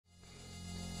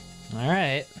All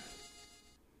right.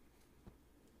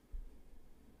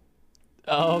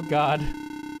 Oh God.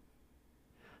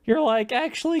 You're like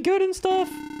actually good and stuff.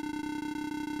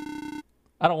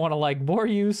 I don't want to like bore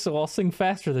you, so I'll sing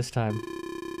faster this time.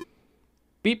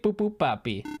 Beep boop boop bop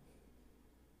beep.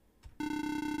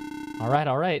 All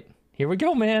right. Here we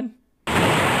go, man.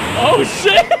 Oh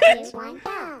shit!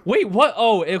 Wait, what?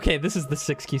 Oh, okay. This is the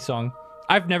 6-key song.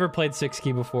 I've never played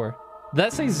 6-key before. Did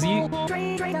that say Z?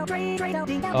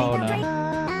 Oh no.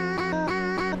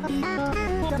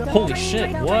 Holy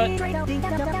shit! What?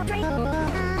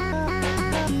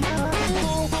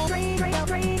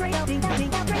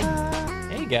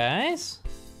 Hey guys.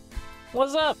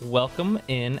 What's up? Welcome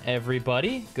in,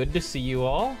 everybody. Good to see you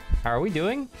all. How are we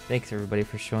doing? Thanks, everybody,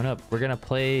 for showing up. We're gonna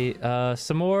play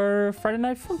some more Friday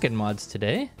Night Funkin' mods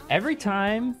today. Every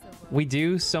time we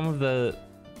do some of the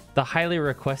highly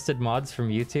requested mods from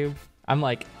YouTube, I'm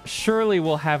like, surely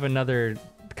we'll have another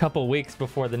couple weeks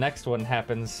before the next one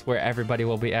happens where everybody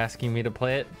will be asking me to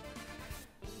play it.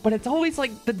 But it's always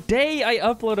like the day I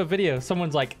upload a video,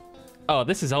 someone's like, oh,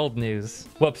 this is old news.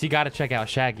 Whoops, you gotta check out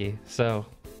Shaggy. So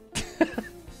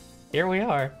here we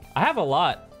are. I have a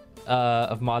lot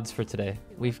of mods for today.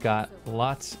 We've got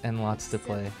lots and lots to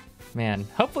play. Man,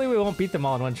 hopefully we won't beat them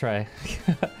all in one try.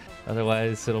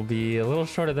 Otherwise, it'll be a little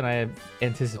shorter than I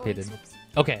anticipated.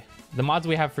 Okay, the mods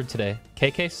we have for today.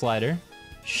 KK Slider,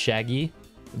 Shaggy,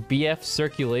 BF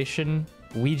Circulation,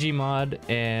 WEEGEE mod,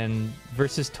 and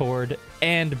Versus Tord,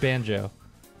 and Banjo.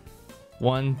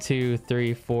 1, 2,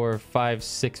 3, 4, 5,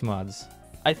 6 mods.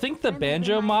 I think the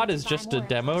Banjo mod is just a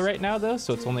demo right now though,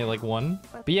 so it's only like 1.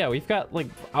 But yeah, we've got like,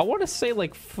 I want to say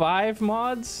like 5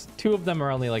 mods. 2 of them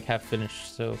are only like half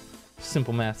finished, so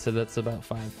simple math, so that's about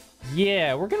 5.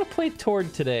 Yeah, we're gonna play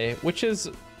Tord today, which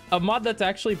is a mod that's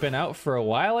actually been out for a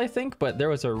while, I think, but there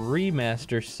was a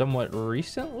remaster somewhat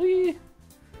recently.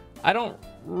 I don't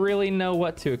really know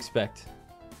what to expect.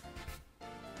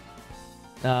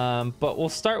 But we'll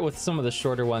start with some of the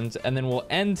shorter ones, and then we'll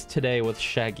end today with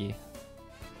Shaggy.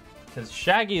 Because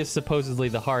Shaggy is supposedly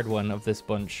the hard one of this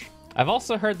bunch. I've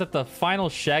also heard that the final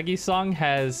Shaggy song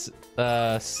has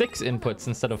 6 inputs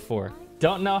instead of 4.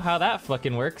 Don't know how that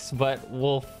fucking works, but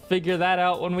we'll figure that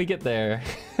out when we get there.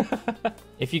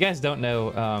 If you guys don't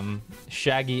know,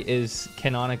 Shaggy is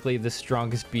canonically the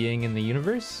strongest being in the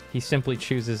universe. He simply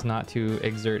chooses not to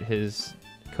exert his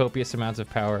copious amounts of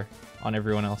power on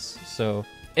everyone else. So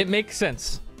it makes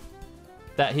sense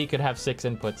that he could have 6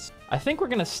 inputs. I think we're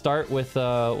gonna start with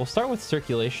we'll start with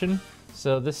circulation.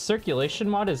 So this circulation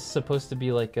mod is supposed to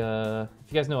be like if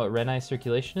you guys know what Renai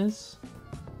circulation is,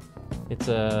 it's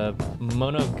a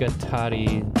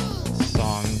monogatari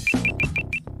song.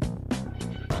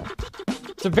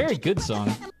 It's a very good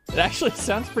song. It actually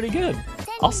sounds pretty good.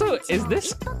 Also, is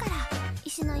this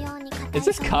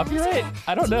copyright?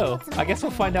 I don't know. I guess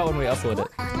we'll find out when we upload it.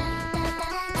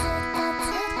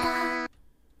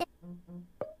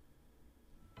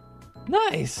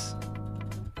 Nice!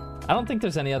 I don't think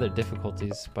there's any other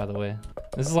difficulties, by the way.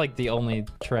 This is like the only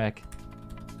track.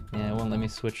 Yeah, it won't let me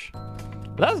switch.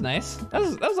 But that was nice. That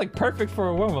was like perfect for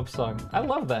a warm-up song. I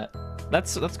love that.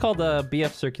 That's called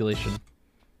BF Circulation.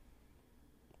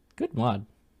 Good mod.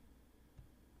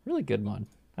 Really good mod.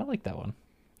 I like that one.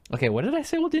 Okay, what did I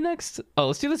say we'll do next? Oh,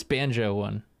 let's do this Banjo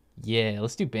one. Yeah,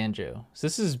 let's do Banjo. So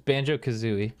this is Banjo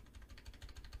Kazooie.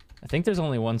 I think there's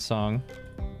only one song.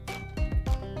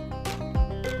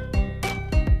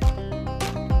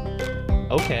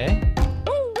 Okay.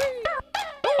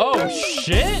 Oh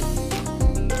shit!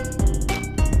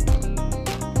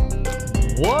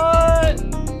 What?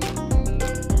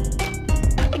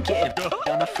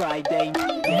 On a Friday.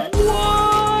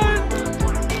 What?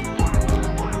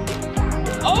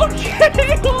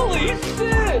 Okay, holy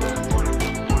shit!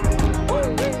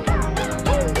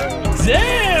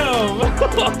 Damn!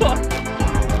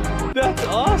 That's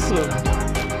awesome.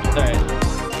 Alright.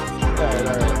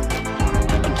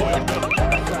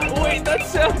 Wait, that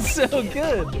sounds so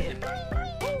good.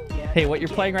 Hey, what you're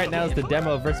playing right now is the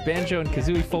demo of Versus Banjo and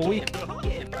Kazooie Full Week.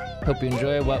 Hope you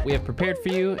enjoy what we have prepared for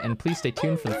you, and please stay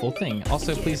tuned for the full thing.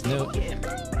 Also, please note,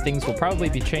 things will probably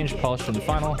be changed, polished in the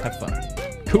final. Have fun.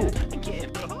 Cool.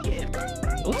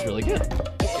 It looks really good.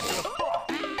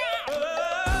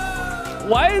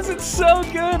 Why is it so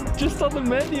good just on the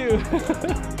menu?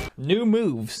 New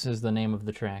Moves is the name of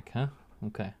the track, huh?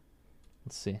 Okay.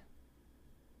 Let's see.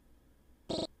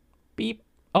 Beep.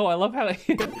 Oh, I love how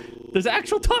there's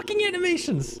actual talking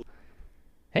animations.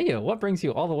 Hey, yo, what brings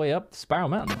you all the way up Spiral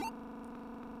Mountain?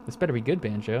 This better be good,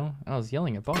 Banjo. I was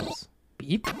yelling at boss.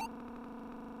 Beep.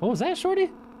 What was that,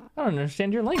 Shorty? I don't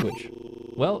understand your language.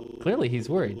 Well, clearly he's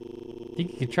worried. Do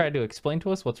Think you could try to explain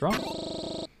to us what's wrong?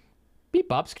 Beep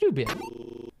bop Scooby.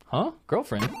 Huh?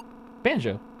 Girlfriend?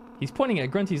 Banjo. He's pointing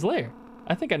at Grunty's lair.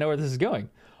 I think I know where this is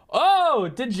going. Oh!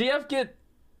 Did GF get...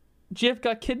 GF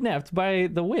got kidnapped by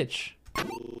the witch.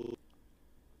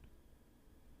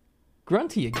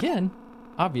 Grunty again?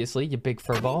 Obviously, you big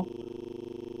furball.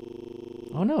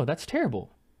 Oh no, that's terrible.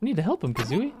 We need to help him,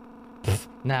 Kazooie. Pfft,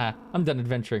 nah, I'm done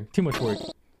adventuring. Too much work.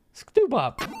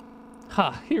 Scoobop.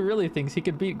 Ha, he really thinks he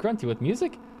could beat Grunty with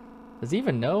music? Does he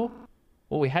even know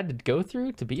what we had to go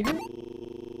through to beat her?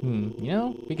 You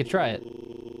know, we could try it.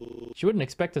 She wouldn't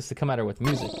expect us to come at her with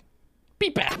music.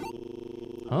 Beep bat!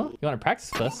 Huh? You want to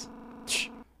practice with us? Shh,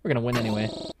 we're gonna win anyway.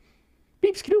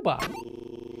 Beep scoobop!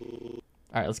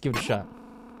 Alright, let's give it a shot.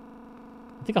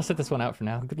 I think I'll set this one out for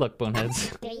now. Good luck,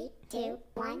 boneheads. 3, 2,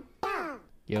 1, go!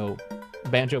 Yo,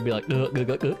 Banjo will be like,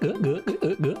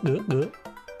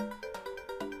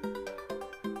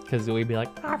 Kazooie be like,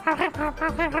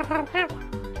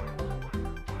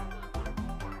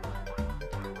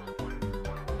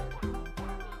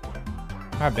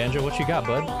 alright, Banjo, what you got,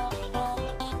 bud?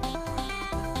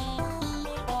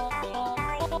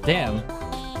 Damn.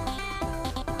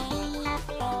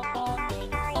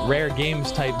 Rare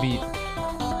games type beat.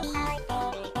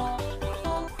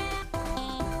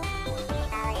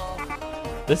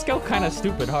 This go kind of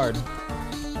stupid hard.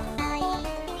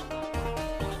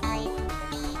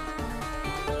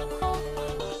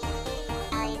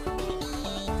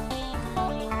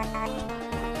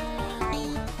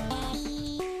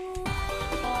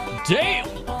 Damn!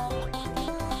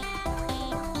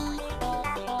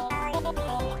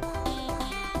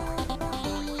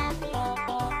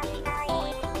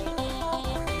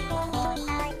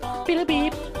 Beep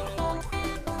beep.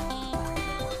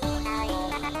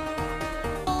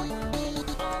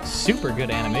 Super good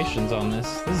animations on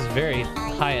this. This is very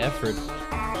high effort.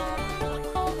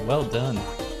 Well done.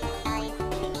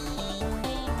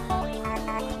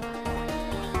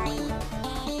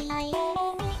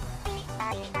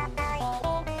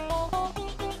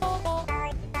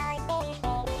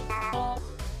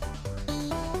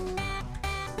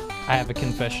 I have a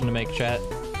confession to make, chat.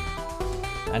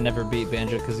 I never beat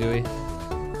Banjo-Kazooie.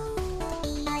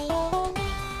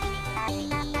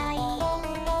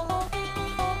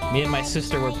 Me and my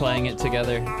sister were playing it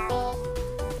together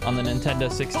on the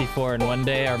Nintendo 64, and one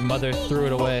day our mother threw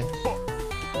it away.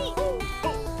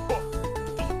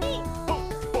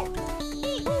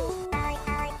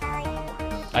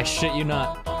 I shit you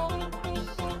not.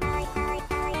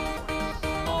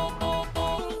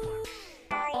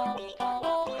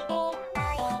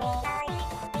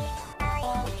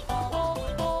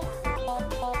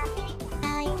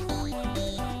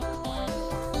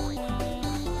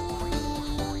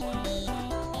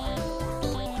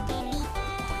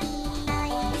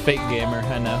 Fake gamer,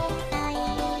 I know.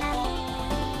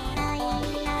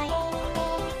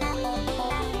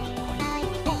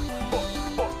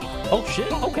 Oh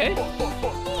shit, okay.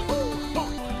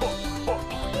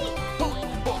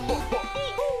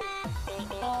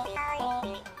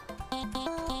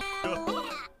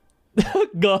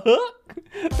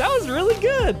 That was really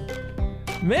good.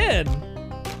 Man.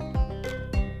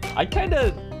 I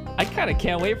kinda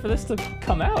can't wait for this to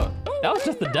come out. That was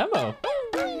just the demo.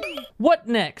 What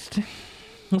next?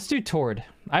 Let's do Tord.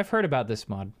 I've heard about this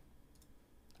mod.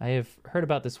 I have heard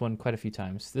about this one quite a few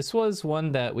times. This was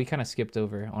one that we kind of skipped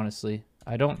over, honestly.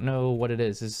 I don't know what it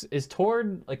is. Is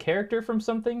Tord a character from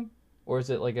something? Or is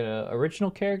it like an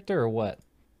original character or what?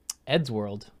 Ed's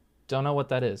World. Don't know what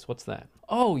that is. What's that?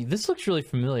 Oh, this looks really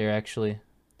familiar, actually.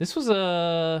 This was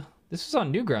on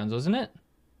Newgrounds, wasn't it?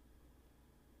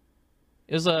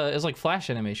 It was like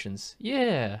Flash animations.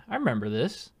 Yeah, I remember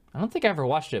this. I don't think I ever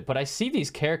watched it, but I see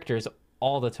these characters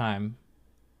all the time.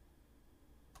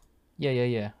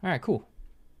 Yeah. All right, cool.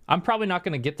 I'm probably not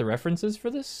going to get the references for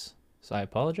this, so I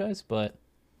apologize, but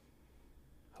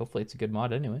hopefully it's a good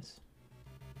mod anyways.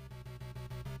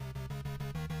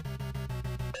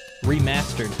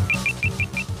 Remastered.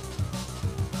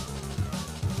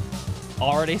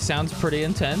 Already sounds pretty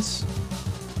intense.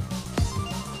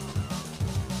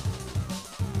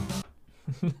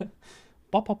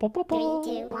 Bop, bop, bop, bop, bop.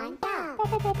 3, 2, 1, go!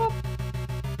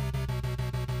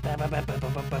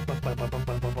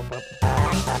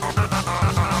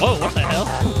 Whoa, what the hell?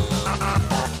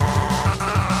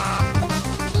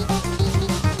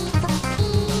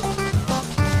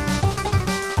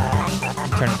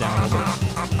 Turn it down a little bit.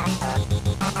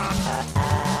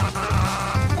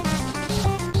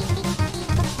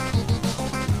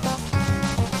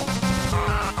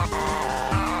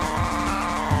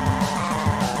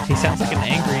 He sounds like an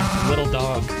angry little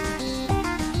dog.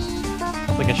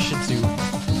 Like a Shih Tzu.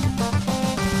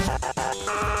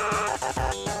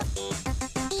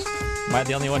 Am I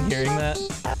the only one hearing that?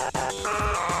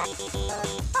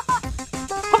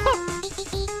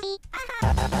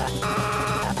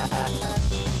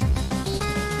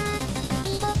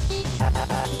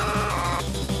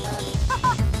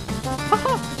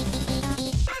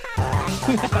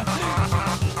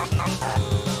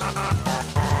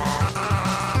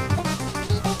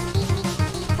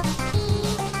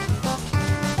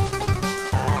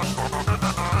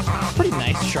 Pretty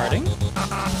nice charting.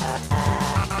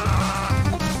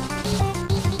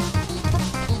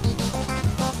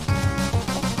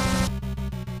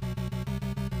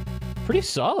 Pretty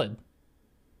solid.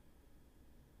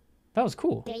 That was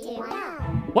cool.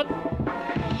 What?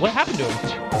 What happened to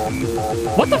him?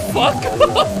 What the fuck?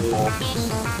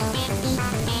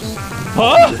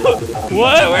 Huh?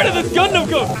 What? Where did this Gundam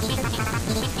go?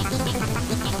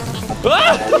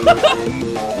 Ah!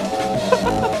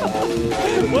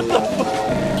 What the fuck?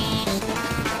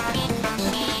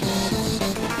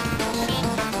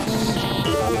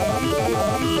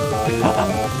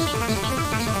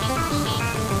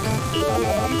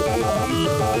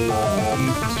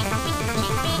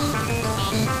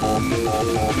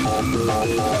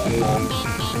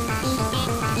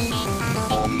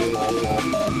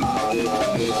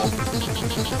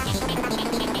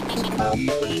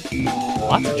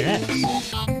 Lots of jacks.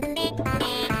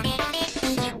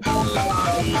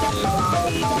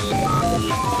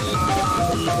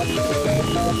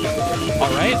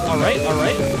 All right, all right, all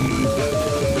right.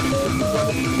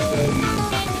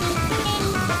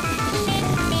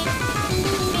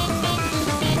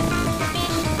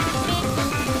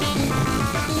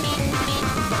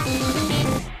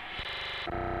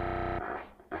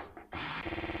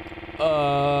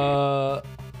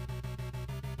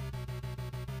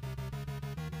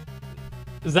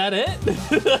 Is that it?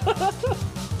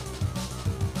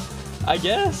 I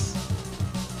guess.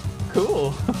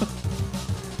 Cool.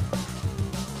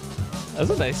 That's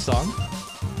a nice song.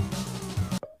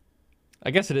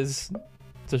 I guess it is.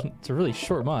 It's a really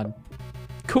short mod.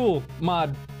 Cool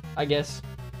mod, I guess.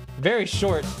 Very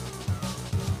short.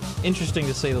 Interesting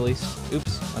to say the least.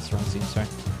 Oops, that's the wrong scene, sorry.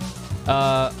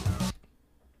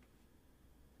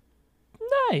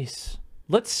 Nice.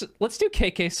 Let's do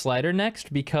KK Slider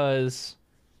next because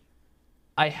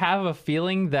I have a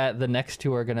feeling that the next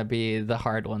two are going to be the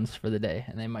hard ones for the day,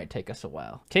 and they might take us a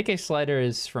while. KK Slider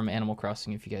is from Animal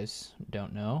Crossing, if you guys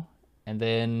don't know. And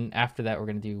then after that, we're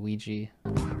going to do WEEGEE.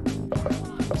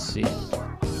 Let's see.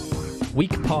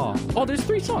 Weak Paw. Oh, there's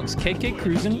 3 songs. KK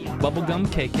Cruisin', Bubblegum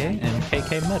KK, and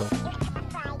KK Metal.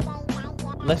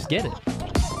 Let's get it.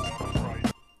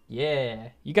 Yeah.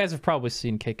 You guys have probably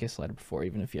seen KK Slider before,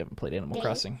 even if you haven't played Animal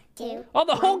Crossing. Oh,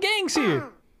 the whole gang's here!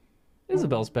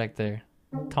 Isabel's back there.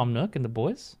 Tom Nook and the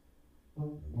boys.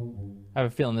 I have a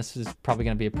feeling this is probably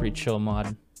going to be a pretty chill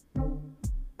mod.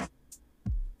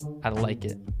 I like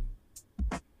it.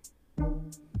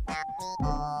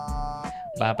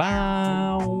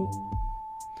 Bye-bye.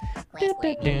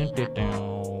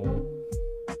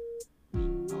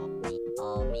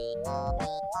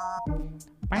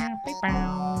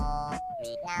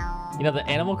 You know, the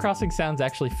Animal Crossing sounds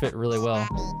actually fit really well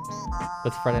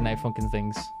with Friday Night Funkin'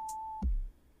 things.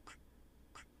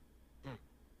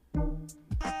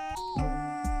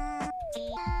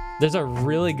 There's a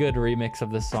really good remix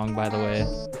of this song, by the way.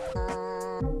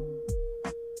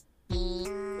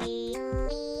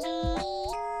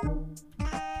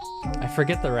 I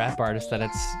forget the rap artist that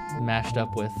it's mashed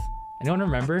up with. Anyone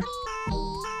remember?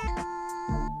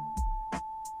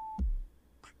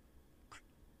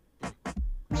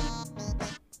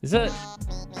 Is it?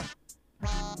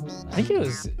 I think it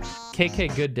was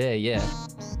KK Good Day, yeah.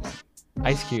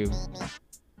 Ice Cube.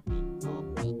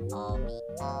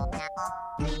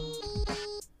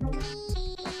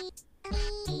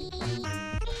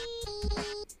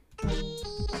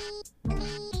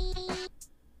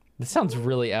 This sounds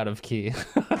really out of key.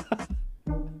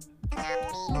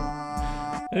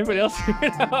 Anybody else hear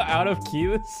how out of key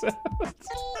this sounds?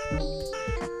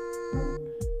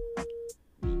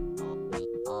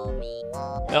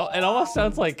 It almost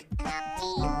sounds like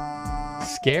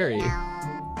scary.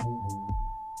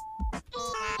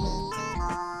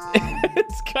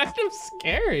 It's kind of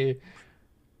scary.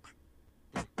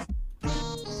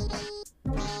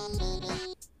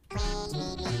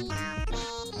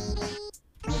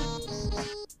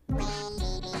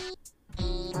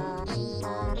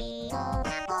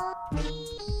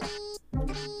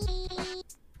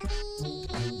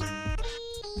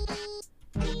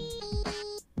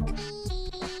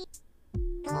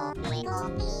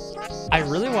 I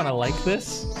really want to like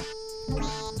this,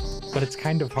 but it's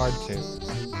kind of hard to,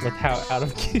 with how out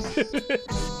of key it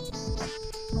is.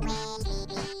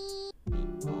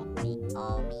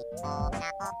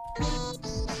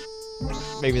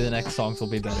 Maybe the next songs will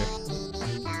be better.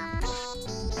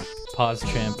 Pause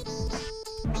champ.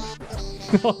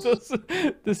 Oh,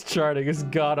 this charting is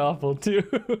god awful too.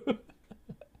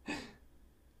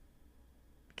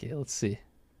 Okay, let's see.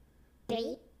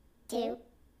 3, 2,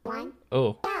 1.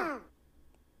 Oh.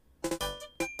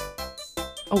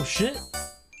 Oh shit.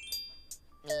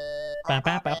 Bow,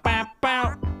 bow, bow, bow,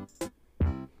 bow.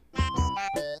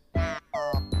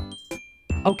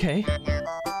 Okay.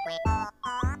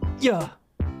 Yeah.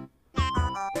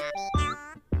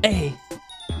 A.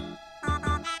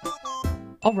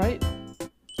 All right.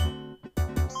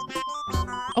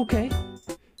 Okay.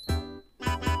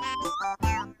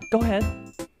 Go ahead.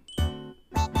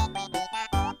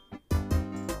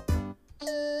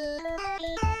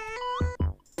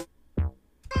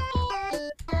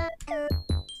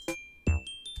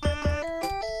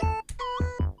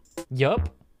 Yup.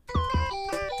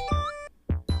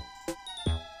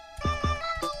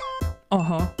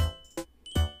 Uh-huh.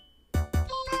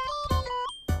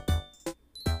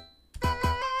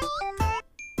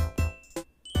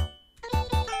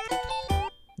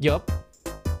 Yup.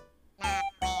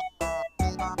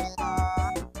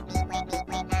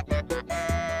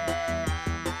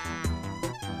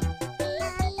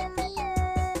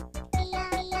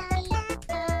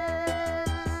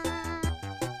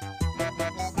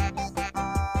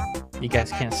 You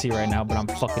guys can't see right now, but I'm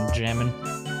fucking jamming.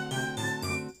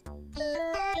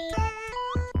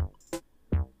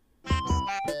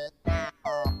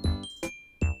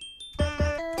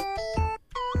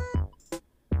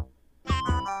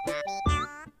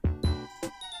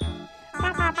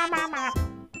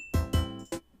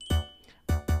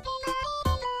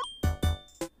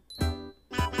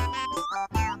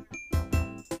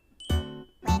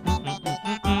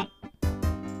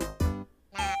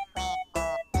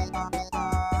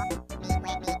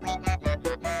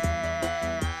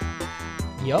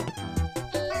 Yup.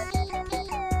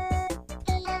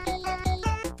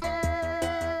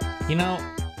 You know,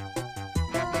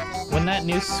 when that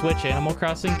new Switch Animal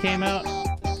Crossing came out,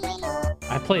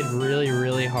 I played really,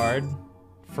 really hard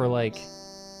for like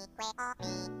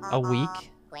a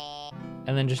week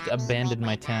and then just abandoned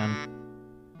my town.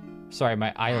 Sorry,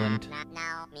 my island.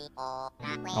 I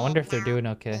wonder if they're doing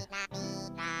okay.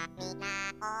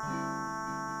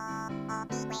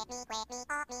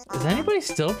 Does anybody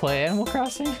still play Animal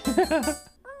Crossing?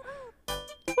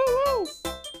 Woo-woo!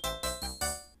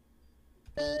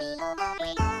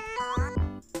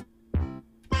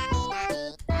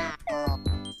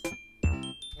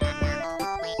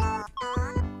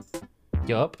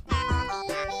 Yup.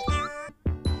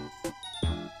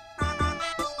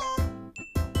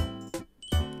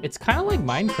 It's kind of like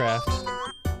Minecraft,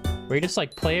 where you just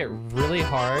like play it really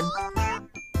hard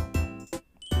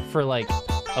for like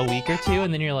a week or two,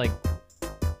 and then you're like,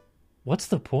 what's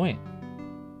the point?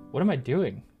 What am I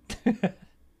doing?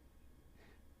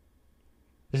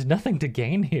 There's nothing to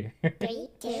gain here. 3,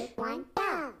 2, 1,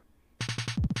 go!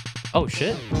 Oh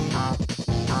shit.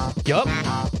 Yup.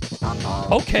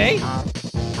 Okay.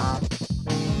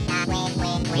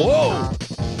 Whoa.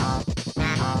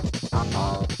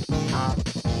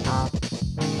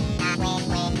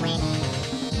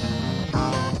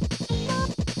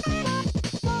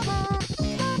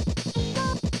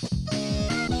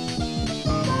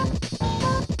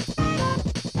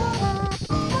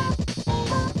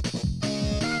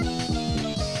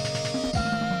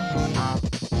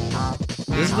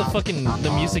 This is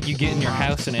the music you get in your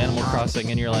house in Animal Crossing,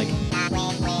 and you're like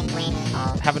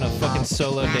having a fucking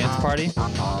solo dance party.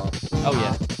 Oh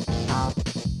yeah.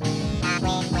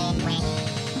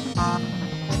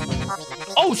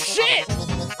 Oh shit!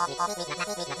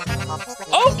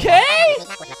 Okay!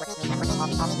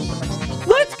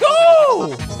 Let's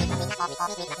go!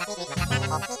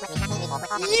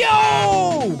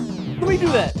 Yo! Let me do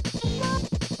that.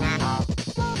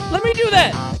 Let me do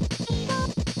that.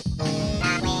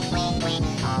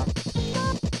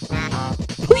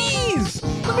 Please!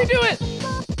 Let me do it!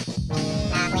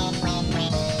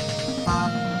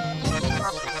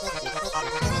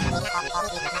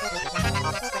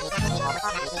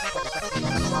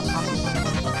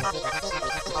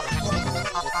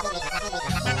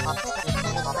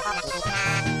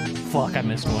 Fuck, I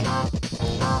missed one.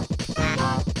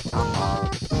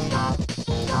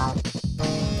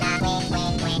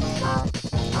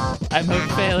 I'm a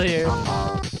failure.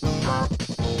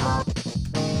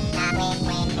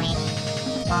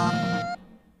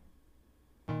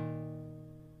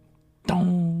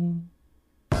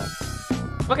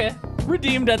 Okay,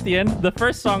 redeemed at the end. The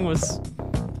first song was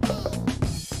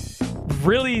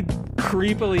really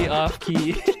creepily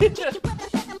off-key.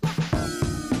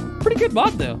 Pretty good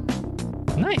mod, though.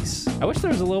 Nice. I wish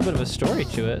there was a little bit of a story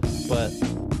to it, but,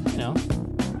 you know,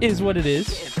 is what it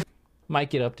is. Might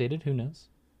get updated, who knows.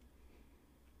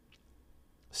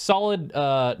 Solid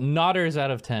nodders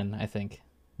out of 10, I think.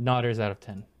 Nodders out of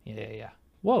 10. Yeah.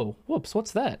 Whoa, whoops,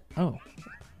 what's that? Oh.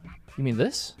 You mean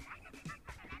this?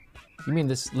 You mean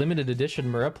this limited edition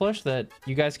Mura plush that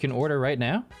you guys can order right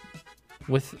now?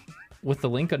 With the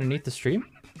link underneath the stream?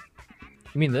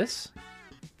 You mean this?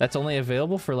 That's only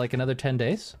available for like another 10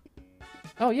 days?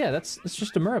 Oh yeah, it's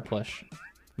just a Mura plush.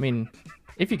 I mean,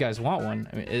 if you guys want one,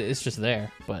 I mean, it's just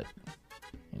there, but,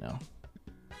 you know,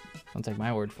 don't take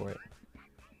my word for it.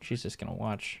 She's just gonna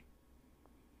watch.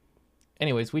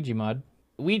 Anyways, WEEGEE mod.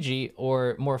 WEEGEE,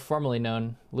 or more formally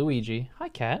known, Luigi, hi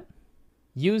cat,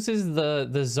 uses the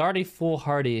Zardy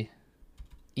Foolhardy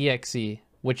EXE,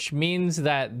 which means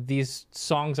that these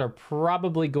songs are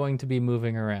probably going to be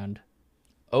moving around.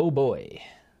 Oh boy.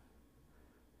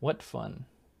 What fun.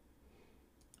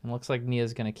 It looks like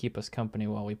Nia's gonna keep us company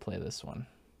while we play this one.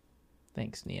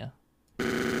 Thanks, Nia.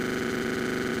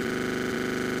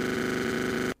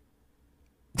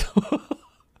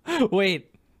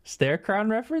 Wait, Stare Crown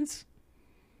reference?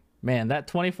 Man, that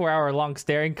 24-hour-long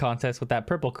staring contest with that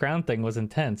purple crown thing was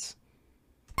intense.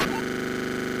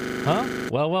 Huh?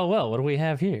 Well, what do we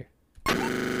have here?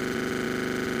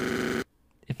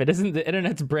 If it isn't the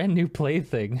internet's brand new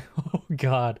plaything. Oh,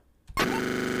 God.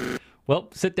 Well,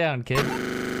 sit down, kid.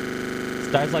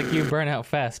 Stars like you burn out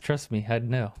fast. Trust me, I'd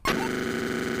know.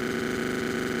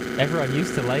 Everyone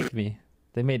used to like me.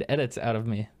 They made edits out of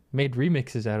me. Made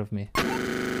remixes out of me.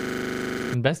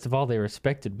 And best of all, they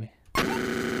respected me.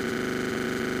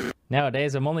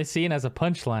 Nowadays, I'm only seen as a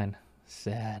punchline.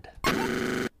 Sad.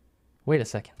 Wait a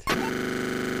second.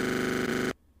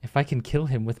 If I can kill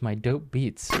him with my dope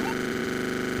beats,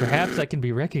 perhaps I can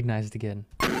be recognized again.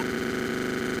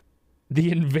 The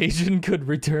invasion could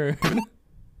return.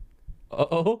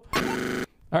 Uh-oh.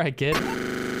 Alright, kid.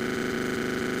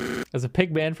 As a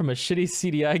pigman from a shitty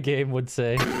CDI game would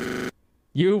say,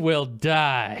 you will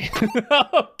die.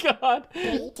 Oh, God.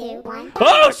 3, 2, 1.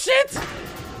 Oh, shit!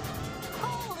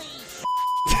 Holy sh!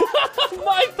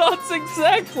 My thoughts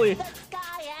exactly. The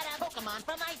sky had a Pokemon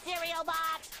from my cereal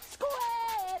box.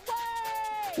 Squidward!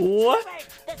 What? Wait,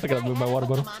 the I gotta sky move my had a water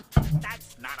bottle. Pokemon.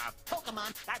 That's not a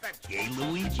Pokemon. That's a gay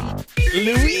Luigi.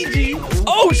 Luigi?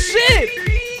 Oh, shit!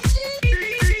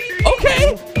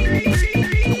 Okay.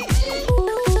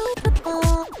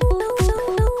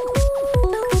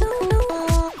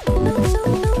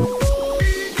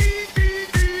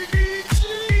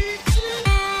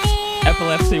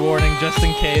 Epilepsy warning, just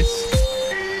in case.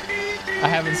 I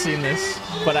haven't seen this,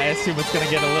 but I assume it's gonna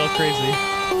get a little crazy.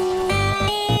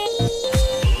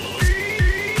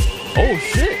 Oh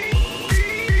shit!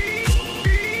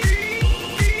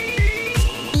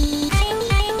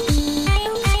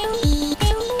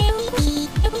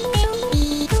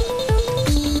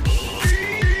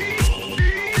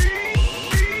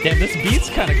 Damn, this beat's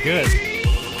kind of good.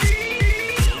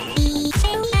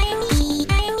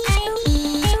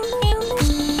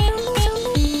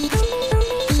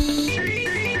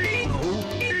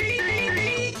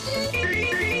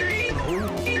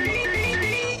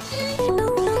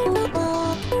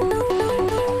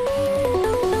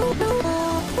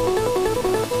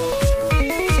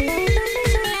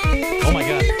 Oh my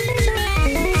god.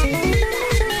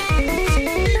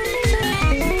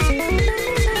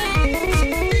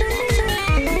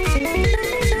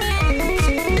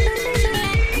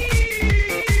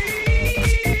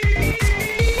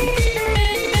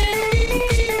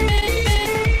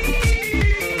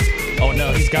 Oh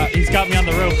no, he's got me on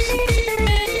the ropes.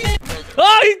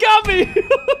 Oh, he got me!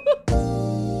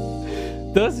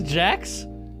 Those jacks?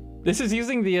 This is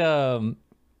using the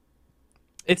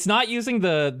it's not using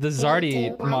the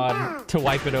Zardy mod to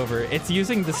wipe it over. It's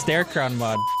using the Stare Crown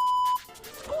mod.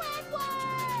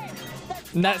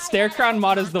 And that Stare Crown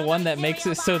mod is the one that makes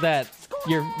it so that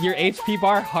your HP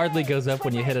bar hardly goes up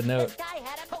when you hit a note. The sky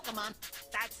had a Pokemon.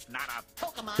 That's not a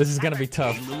Pokemon. This is gonna be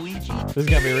tough. Gay Luigi. This is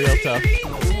gonna be real tough.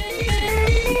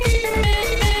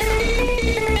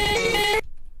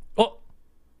 Oh!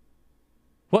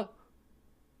 What?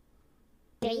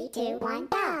 3, 2, 1,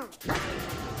 go.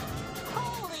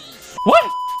 Holy sh!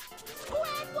 What?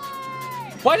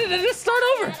 Squidward! Why did it just start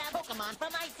over? Had a Pokemon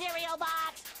from my cereal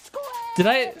box.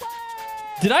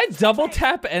 Did I double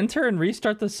tap enter and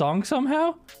restart the song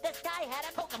somehow? The sky had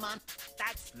a Pokemon.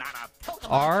 That's not a Pokemon.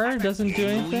 R doesn't do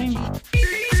anything?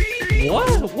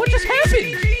 What? What just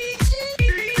happened?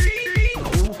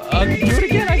 Do it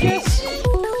again, I guess?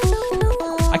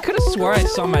 I could have swore I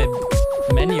saw my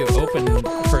menu open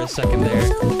for a second there.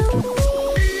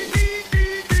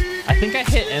 I think I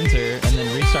hit enter and then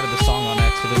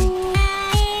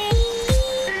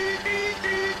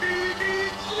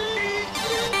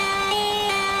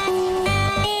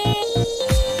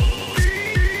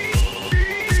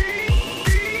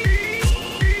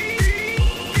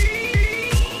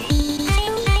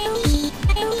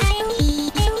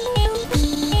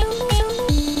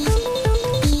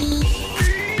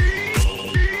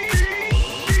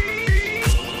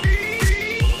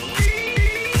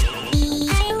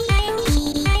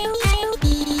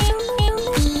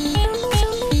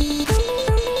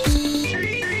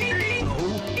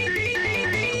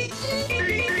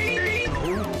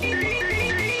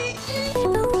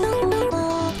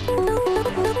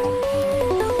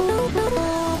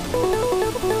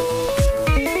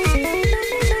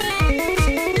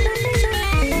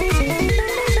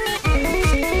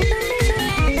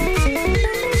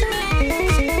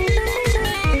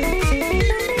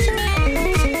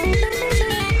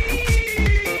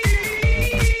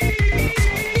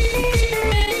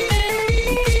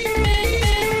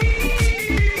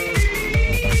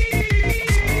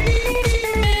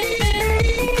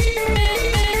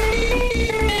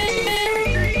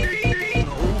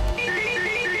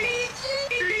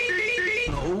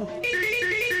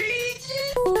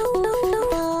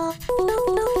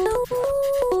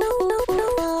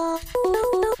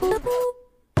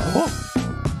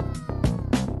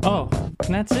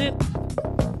and that's it?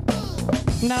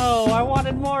 No, I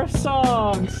wanted more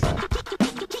songs.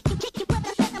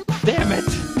 Damn it.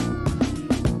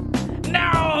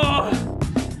 No!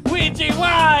 WEEGEE,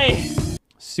 why?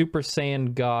 Super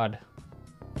Saiyan God.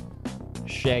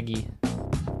 Shaggy.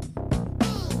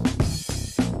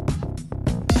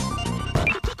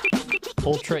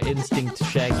 Ultra Instinct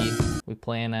Shaggy. We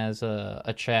playing as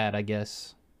a Chad, I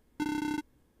guess.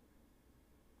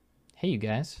 Hey, you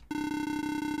guys.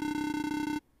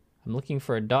 I'm looking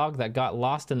for a dog that got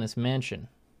lost in this mansion.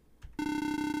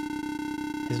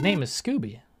 His name is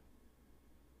Scooby.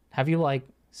 Have you, like,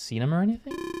 seen him or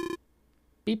anything?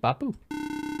 Beep bop boop.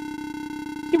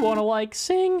 You wanna, like,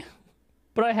 sing?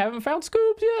 But I haven't found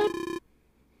Scoobs yet.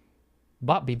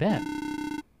 Bop be bad.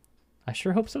 I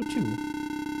sure hope so too.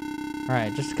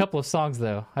 Alright, just a couple of songs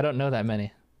though. I don't know that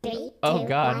many. 3, Oh 2,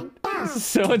 god. 1, go. This is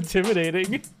so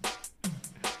intimidating.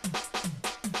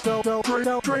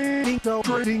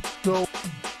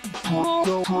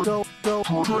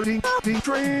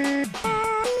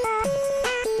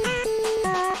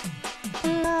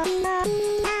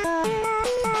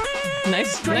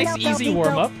 Nice easy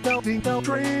warm up. I'm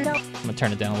gonna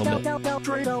turn it down a little bit.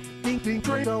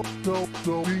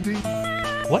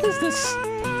 What is this?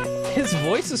 His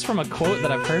voice is from a quote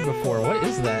that I've heard before. What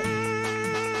is that?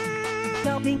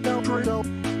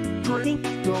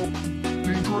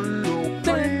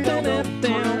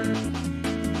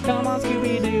 Come on,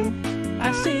 Scooby-Doo,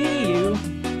 I see you.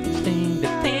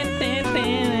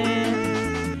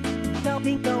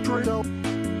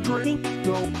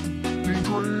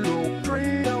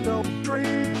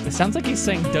 It sounds like he's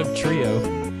saying Dub Trio.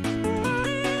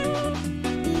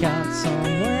 Got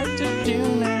some work to do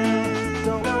now.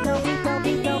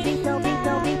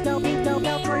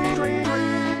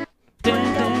 Dun,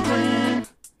 dun, dun.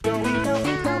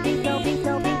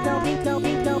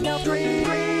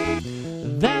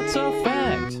 That's a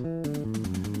fact.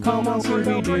 Come on,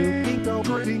 Scooby-Doo.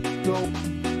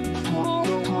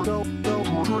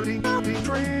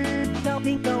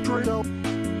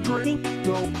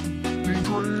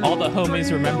 All the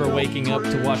homies remember waking up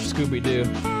to watch Scooby-Doo.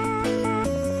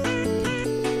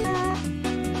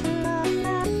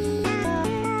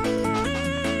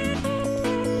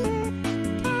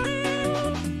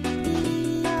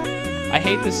 I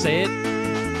hate to say it,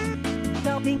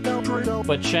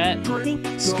 but chat,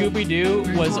 Scooby-Doo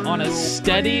was on a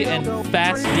steady and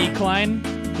fast decline.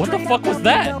 What the fuck was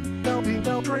that?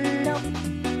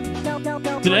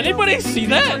 Did anybody see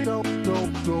that?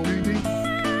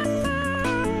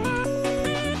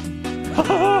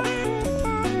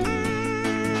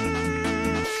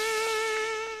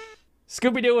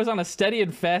 Scooby-Doo was on a steady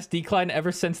and fast decline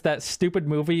ever since that stupid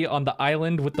movie on the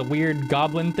island with the weird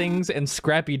goblin things and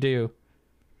Scrappy-Doo.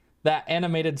 That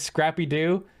animated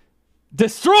Scrappy-Doo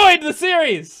destroyed the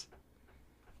series!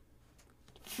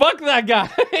 Fuck that guy!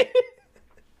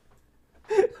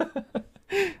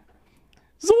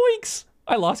 Zoinks!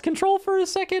 I lost control for a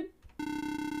second.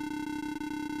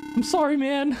 I'm sorry,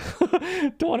 man.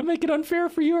 Don't want to make it unfair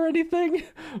for you or anything.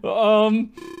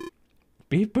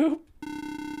 Beep boop.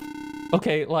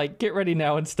 Okay, like, get ready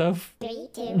now and stuff. 3,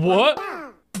 2, What?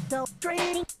 1,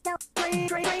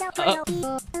 go.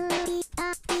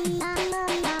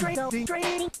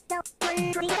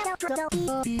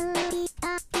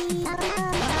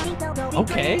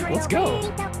 Okay, let's go.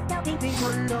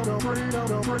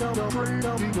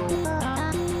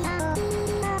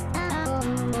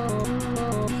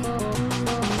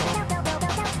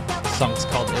 Song's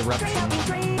called Eruption.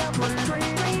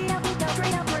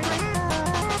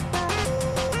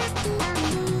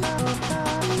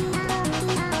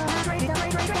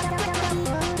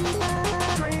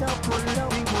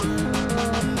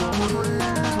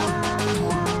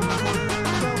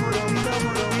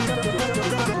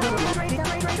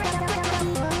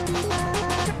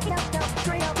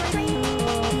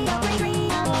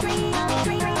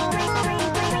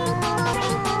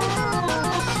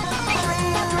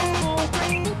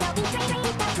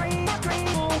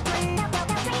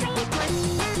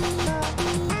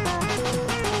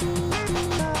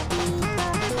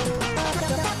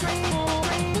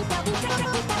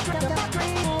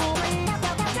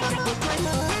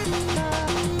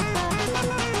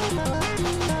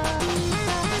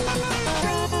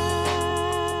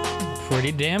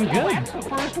 Pretty damn good. That's the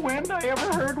first wind I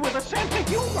ever heard with a sense of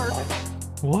humor.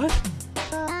 What?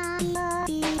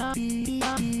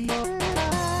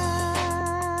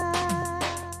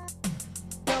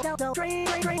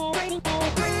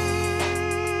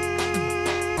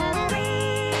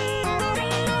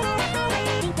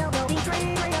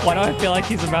 Why do I feel like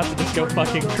he's about to just go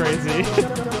fucking crazy?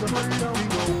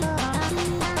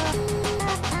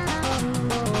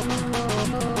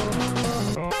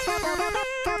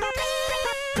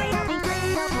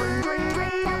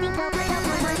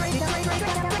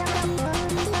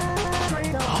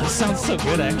 This sounds so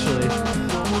good, actually.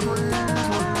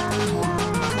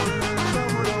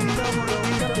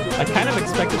 I kind of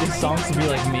expected these songs to be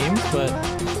like memes, but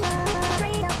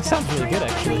it sounds really good,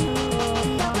 actually.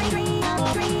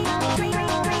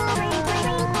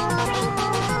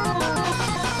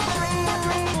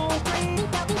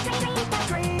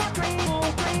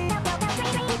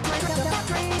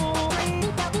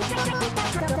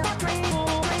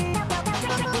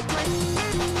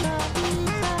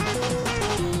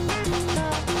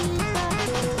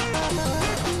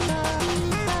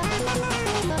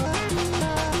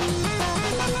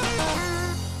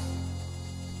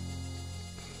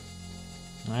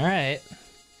 All right.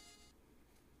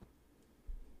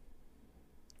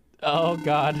 Oh,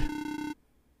 God.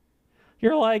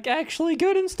 You're like actually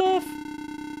good and stuff.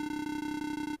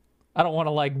 I don't want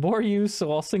to like bore you,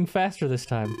 so I'll sing faster this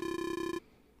time.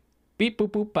 Beep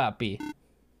boop boop boppy.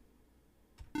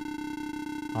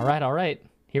 All right.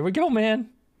 Here we go, man.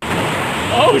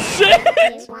 Oh,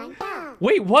 shit!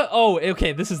 Wait, what? Oh,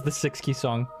 okay, this is the 6-key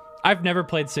song. I've never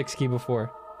played 6-key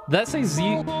before. Did that say Z?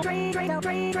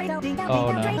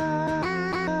 Oh, no.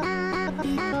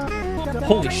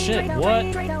 Holy shit, what?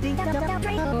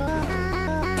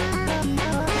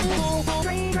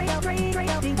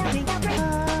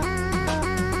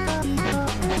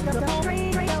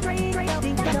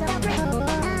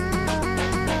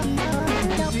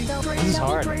 This is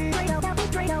hard.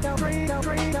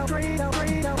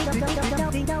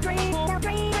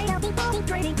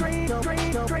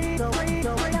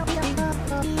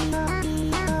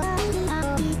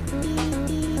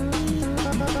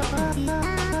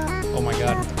 Oh my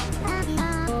god.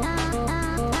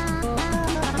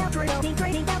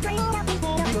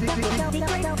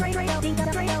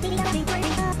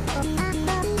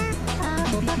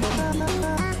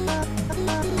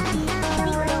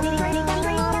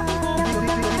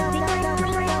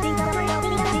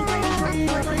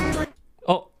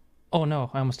 Oh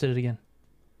no, I almost did it again.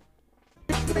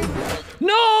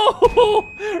 No!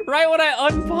 Right when I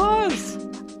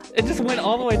unpause! It just went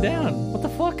all the way down. What the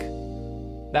fuck?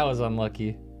 That was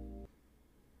unlucky.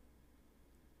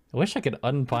 I wish I could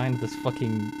unbind this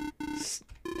fucking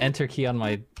enter key on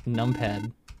my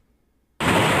numpad. 3,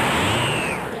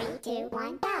 2,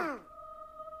 1, go!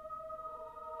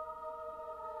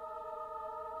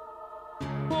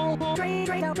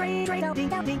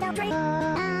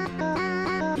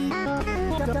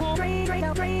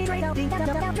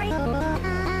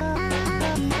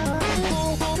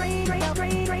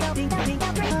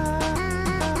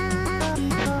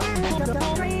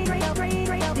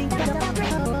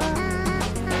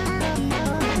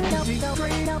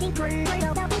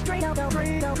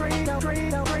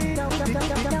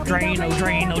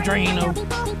 Drano.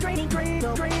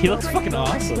 He looks fucking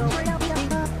awesome.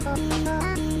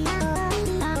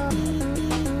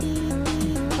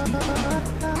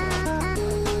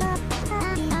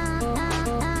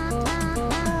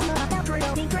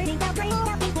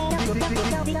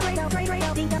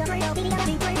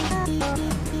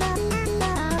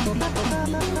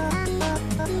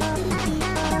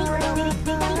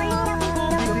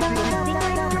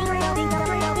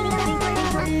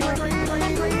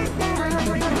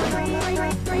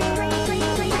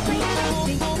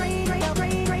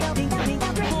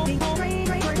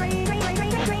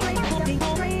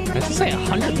 Does it say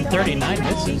 139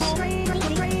 misses?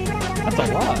 That's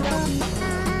a lot.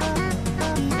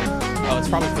 Oh, it's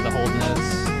probably for the hold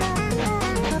notes.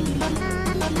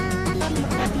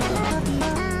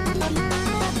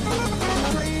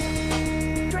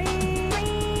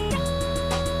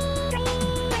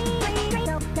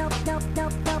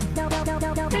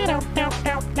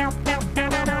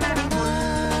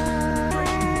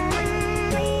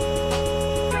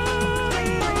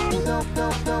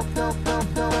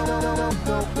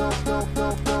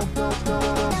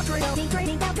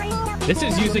 This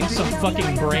is using some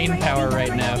fucking brain power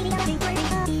right now.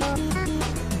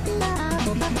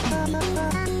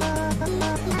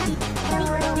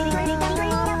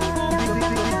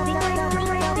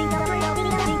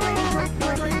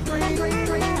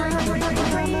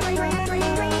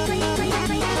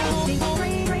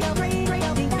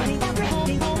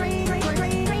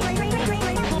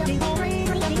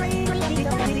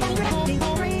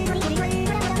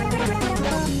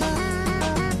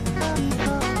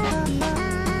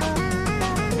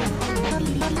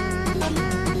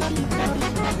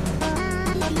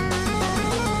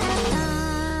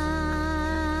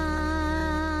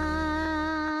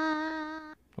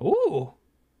 Ooh.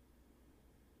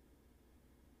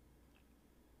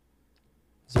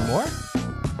 Is there more?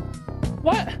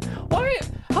 What? Why?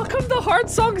 How come the hard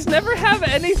songs never have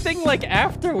anything like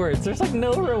afterwards. There's like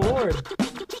no reward.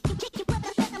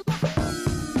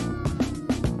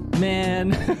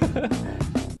 Man.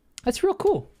 That's real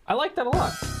cool. I like that a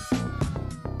lot.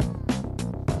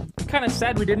 I'm kind of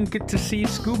sad we didn't get to see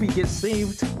Scooby get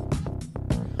saved.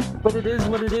 But it is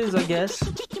what it is, I guess.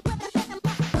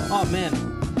 Oh, man.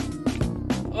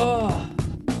 Oh.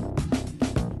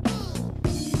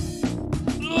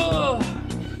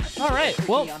 All right,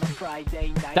 well,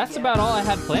 that's about all I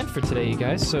had planned for today, you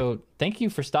guys. So thank you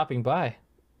for stopping by.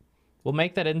 We'll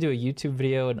make that into a YouTube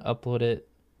video and upload it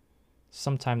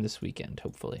sometime this weekend,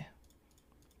 hopefully.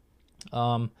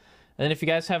 And if you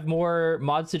guys have more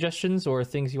mod suggestions or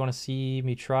things you want to see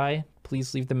me try,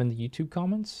 please leave them in the YouTube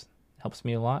comments. It helps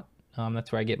me a lot.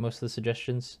 That's where I get most of the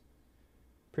suggestions.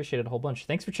 Appreciate it a whole bunch.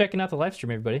 Thanks for checking out the live stream,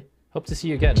 everybody. Hope to see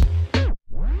you again.